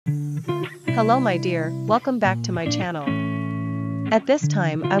Hello my dear, welcome back to my channel. At this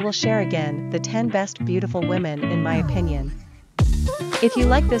time I will share again the 10 best beautiful women in my opinion. If you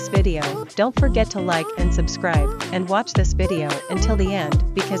like this video, don't forget to like and subscribe, and watch this video until the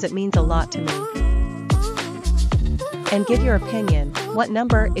end because it means a lot to me. And give your opinion, what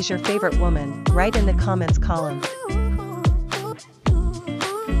number is your favorite woman, write in the comments column.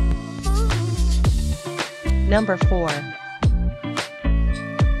 Number 4.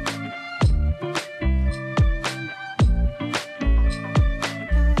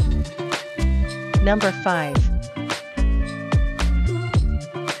 Number 5.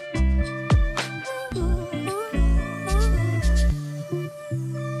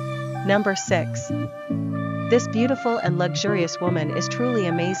 Number 6. This beautiful and luxurious woman is truly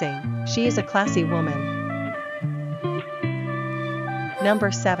amazing, she is a classy woman.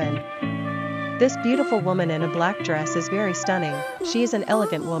 Number 7. This beautiful woman in a black dress is very stunning, she is an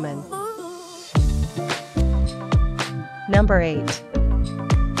elegant woman. Number 8.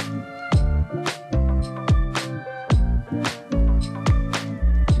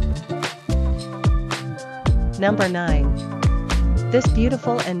 Number 9. This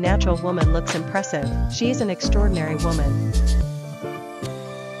beautiful and natural woman looks impressive, she is an extraordinary woman.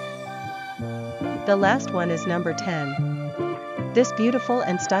 The last one is number 10. This beautiful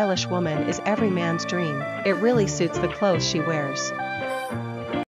and stylish woman is every man's dream, it really suits the clothes she wears.